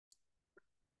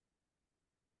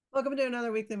Welcome to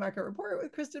another weekly market report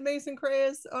with Kristen Mason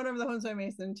Coreas, owner of the Homes by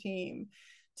Mason team.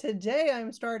 Today,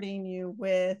 I'm starting you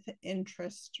with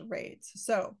interest rates.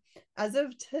 So, as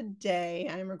of today,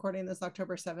 I'm recording this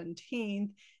October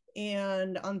 17th,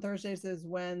 and on Thursdays is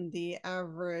when the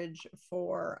average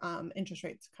for interest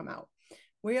rates come out.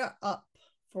 We are up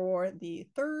for the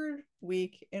third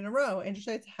week in a row. Interest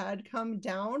rates had come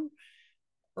down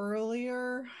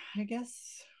earlier, I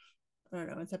guess, I don't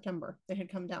know, in September, they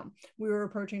had come down. We were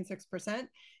approaching 6%.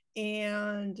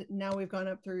 And now we've gone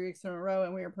up 3 weeks in a row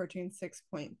and we're approaching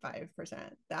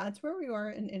 6.5%. That's where we are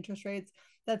in interest rates.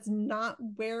 That's not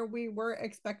where we were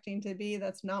expecting to be.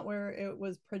 That's not where it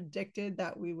was predicted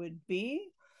that we would be.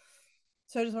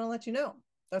 So I just want to let you know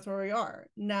that's where we are.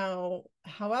 Now,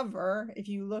 however, if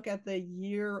you look at the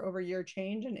year over year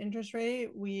change in interest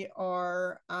rate, we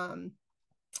are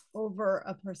over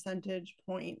a percentage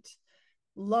point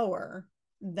lower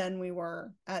than we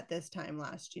were at this time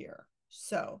last year.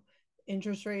 So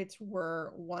interest rates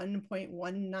were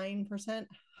 1.19%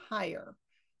 higher,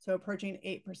 so approaching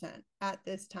 8% at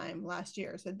this time last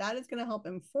year. So that is going to help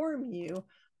inform you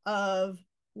of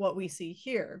what we see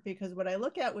here, because what I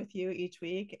look at with you each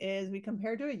week is we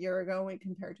compare to a year ago, we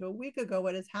compare to a week ago,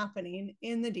 what is happening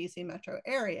in the DC metro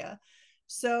area.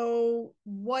 So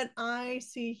what I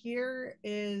see here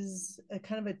is a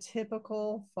kind of a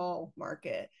typical fall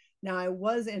market. Now, I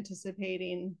was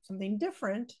anticipating something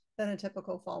different than a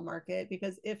typical fall market,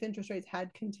 because if interest rates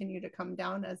had continued to come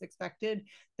down as expected,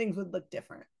 things would look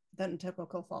different than a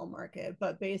typical fall market.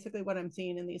 But basically what I'm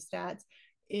seeing in these stats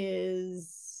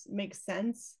is makes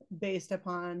sense based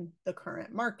upon the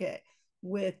current market,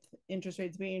 with interest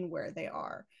rates being where they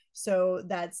are. So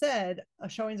that said,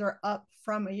 showings are up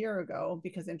from a year ago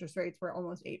because interest rates were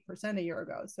almost 8% a year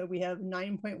ago. So we have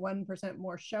 9.1%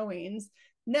 more showings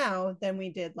now than we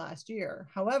did last year.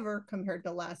 However, compared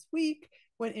to last week,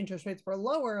 when interest rates were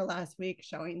lower last week,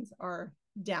 showings are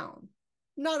down.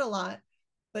 Not a lot,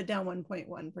 but down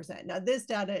 1.1%. Now, this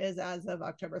data is as of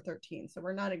October 13th, so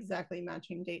we're not exactly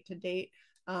matching date to date,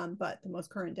 but the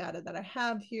most current data that I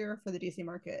have here for the DC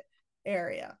market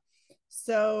area.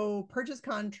 So purchase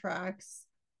contracts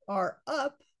are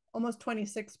up almost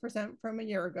 26% from a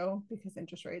year ago because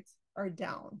interest rates are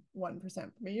down 1%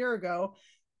 from a year ago,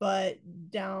 but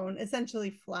down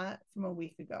essentially flat from a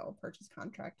week ago, purchase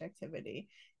contract activity.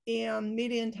 And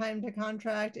median time to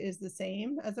contract is the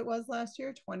same as it was last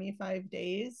year, 25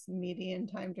 days median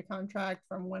time to contract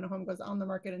from when a home goes on the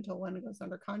market until when it goes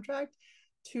under contract,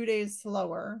 2 days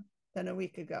slower than a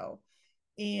week ago.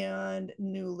 And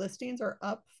new listings are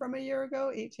up from a year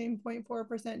ago,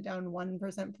 18.4%, down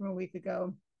 1% from a week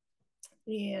ago.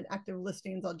 And active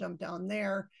listings, I'll jump down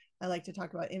there. I like to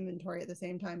talk about inventory at the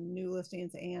same time. New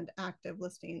listings and active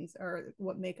listings are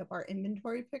what make up our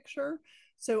inventory picture.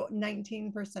 So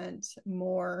 19%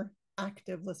 more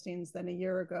active listings than a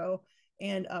year ago,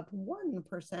 and up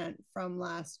 1% from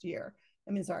last year.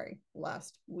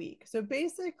 Last week. So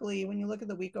basically, when you look at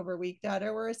the week over week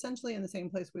data, we're essentially in the same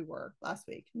place we were last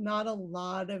week. Not a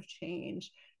lot of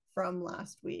change from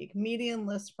last week. Median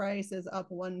list price is up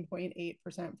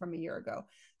 1.8% from a year ago.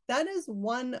 That is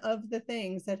one of the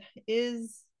things that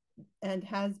is and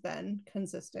has been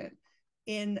consistent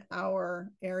in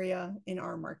our area, in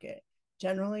our market.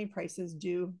 Generally, prices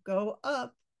do go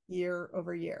up year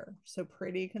over year. So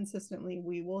pretty consistently,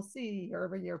 we will see year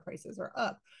over year prices are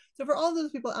up. So for all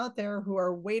those people out there who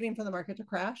are waiting for the market to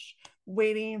crash,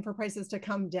 waiting for prices to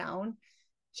come down,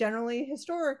 generally,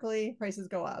 historically, prices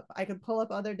go up. I could pull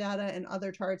up other data and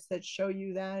other charts that show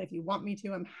you that. If you want me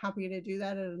to, I'm happy to do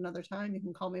that at another time. You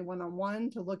can call me one-on-one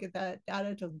to look at that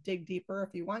data, to dig deeper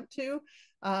if you want to.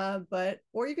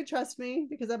 Or you could trust me,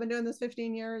 because I've been doing this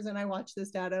 15 years and I watch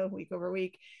this data week over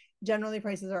week. Generally,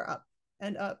 prices are up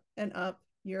and up and up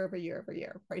year over year over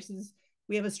year. Prices,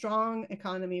 we have a strong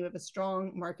economy, we have a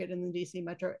strong market in the DC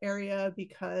metro area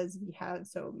because we have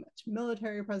so much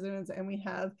military presence and we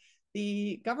have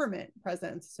the government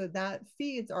presence. So that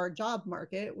feeds our job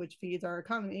market, which feeds our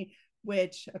economy,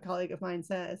 which a colleague of mine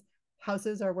says,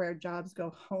 houses are where jobs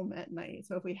go home at night.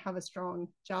 So if we have a strong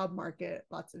job market,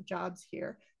 lots of jobs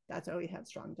here, that's why we have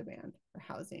strong demand for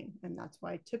housing. And that's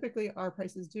why typically our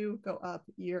prices do go up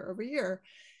year over year.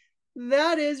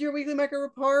 That is your weekly market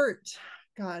report.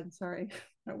 God, sorry,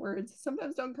 my words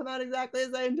sometimes don't come out exactly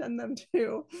as I intend them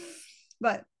to.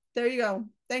 But there you go.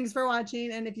 Thanks for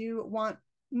watching. And if you want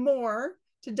more,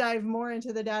 to dive more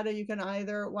into the data, you can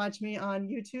either watch me on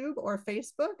YouTube or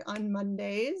Facebook on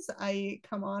Mondays. I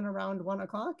come on around 1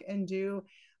 o'clock and do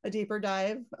a deeper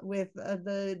dive with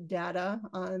the data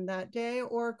on that day,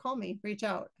 or call me, reach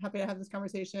out. Happy to have this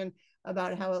conversation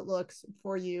about how it looks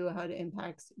for you, how it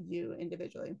impacts you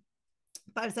individually.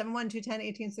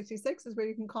 571-210-1866 is where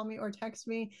you can call me or text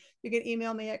me. You can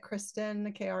email me at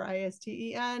Kristen,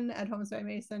 Kristen, at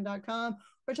homesteadmason.com,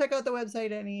 or check out the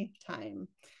website anytime.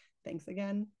 Thanks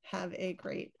again. Have a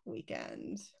great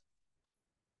weekend.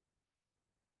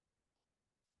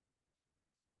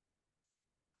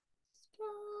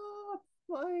 Stop.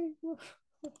 Why?